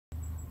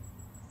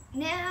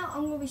Now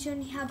I'm going to be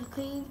showing you how to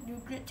clean your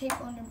grip tape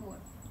on your board.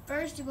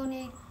 First, you're going to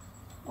need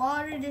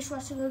water,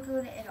 dishwashing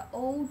liquid, and an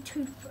old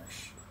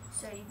toothbrush.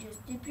 So you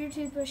just dip your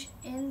toothbrush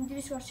in the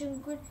dishwashing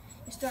liquid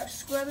and start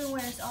scrubbing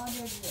where it's all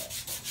dirty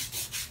at.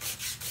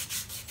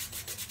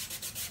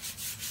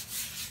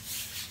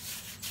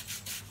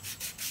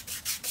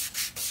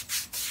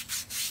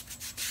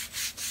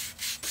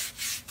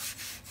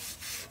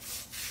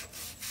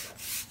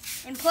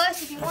 And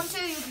plus, if you want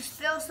to, you can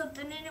spill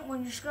something in it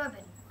when you're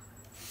scrubbing.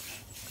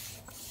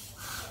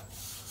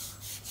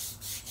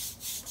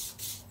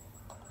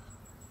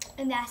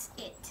 And that's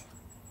it.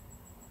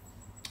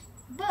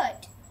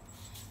 But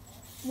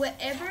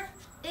wherever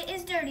it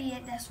is dirty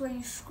at, that's where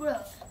you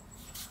scrub.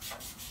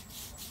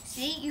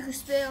 See, you can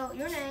spell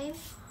your name.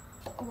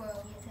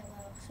 Well, you have to have a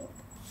lot of soap.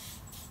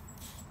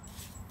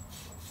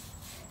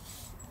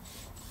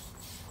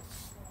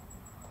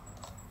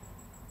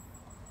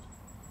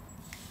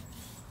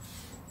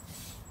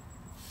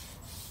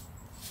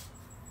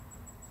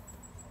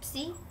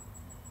 See?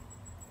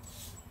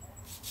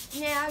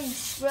 Now you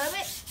scrub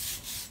it.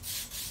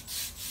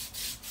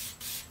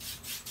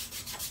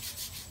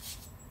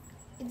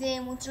 And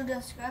then once you're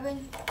done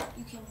scrubbing,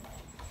 you can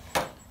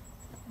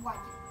wipe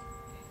it.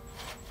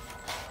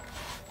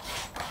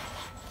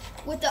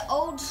 With the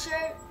old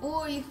shirt,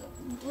 or you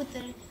can, with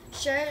the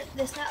shirt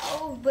that's not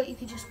old, but you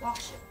can just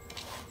wash it.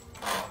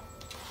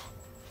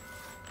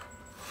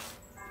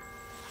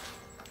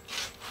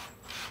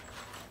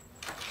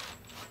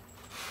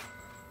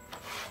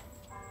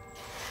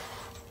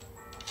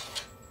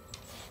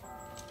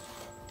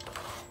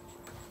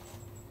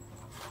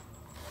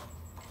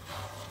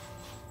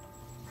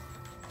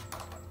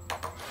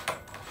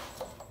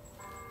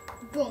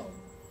 Boom.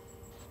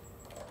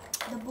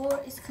 The board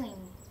is clean.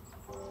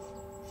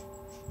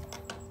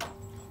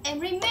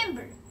 And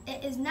remember,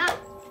 it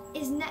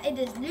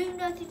does do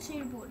nothing to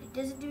your board. It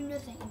doesn't do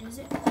nothing. It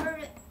doesn't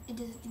hurt it. It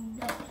doesn't do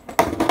nothing.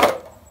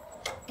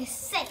 It's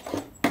safe.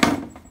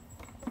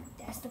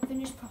 That's the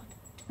finished product.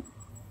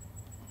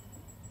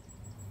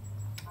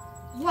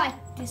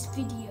 Like this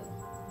video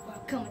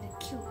or coming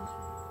to kill me.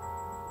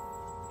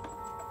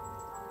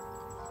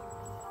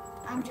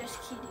 I'm just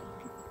kidding.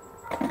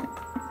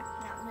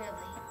 Not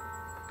really.